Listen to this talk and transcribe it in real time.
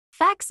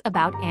Facts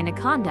about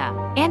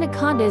anaconda.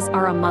 Anacondas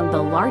are among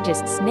the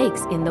largest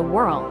snakes in the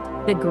world.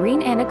 The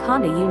green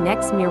anaconda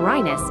Unex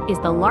murinus is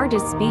the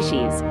largest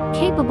species,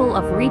 capable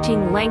of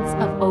reaching lengths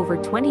of over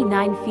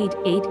 29 feet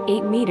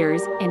 8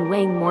 meters and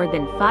weighing more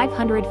than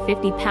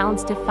 550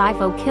 pounds to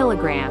 50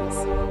 kilograms.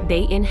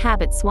 They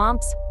inhabit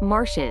swamps,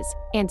 marshes,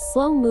 and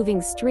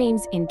slow-moving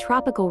streams in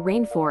tropical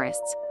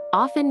rainforests,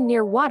 often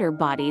near water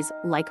bodies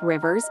like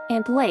rivers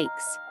and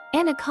lakes.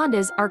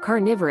 Anacondas are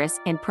carnivorous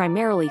and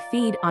primarily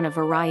feed on a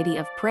variety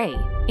of prey,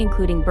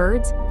 including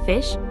birds,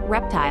 fish,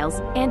 reptiles,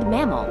 and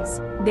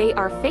mammals. They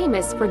are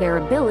famous for their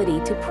ability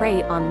to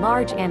prey on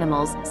large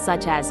animals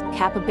such as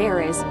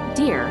capybaras,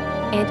 deer,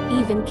 and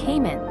even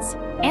caimans.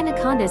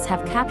 Anacondas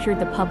have captured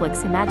the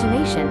public's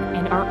imagination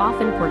and are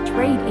often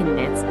portrayed in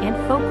myths and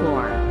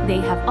folklore. They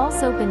have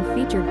also been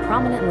featured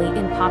prominently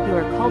in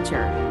popular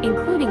culture,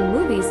 including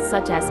movies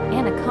such as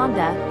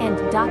Anaconda and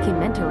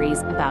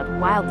documentaries about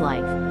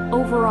wildlife.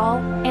 Overall,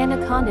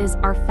 anacondas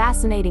are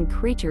fascinating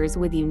creatures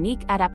with unique adaptations.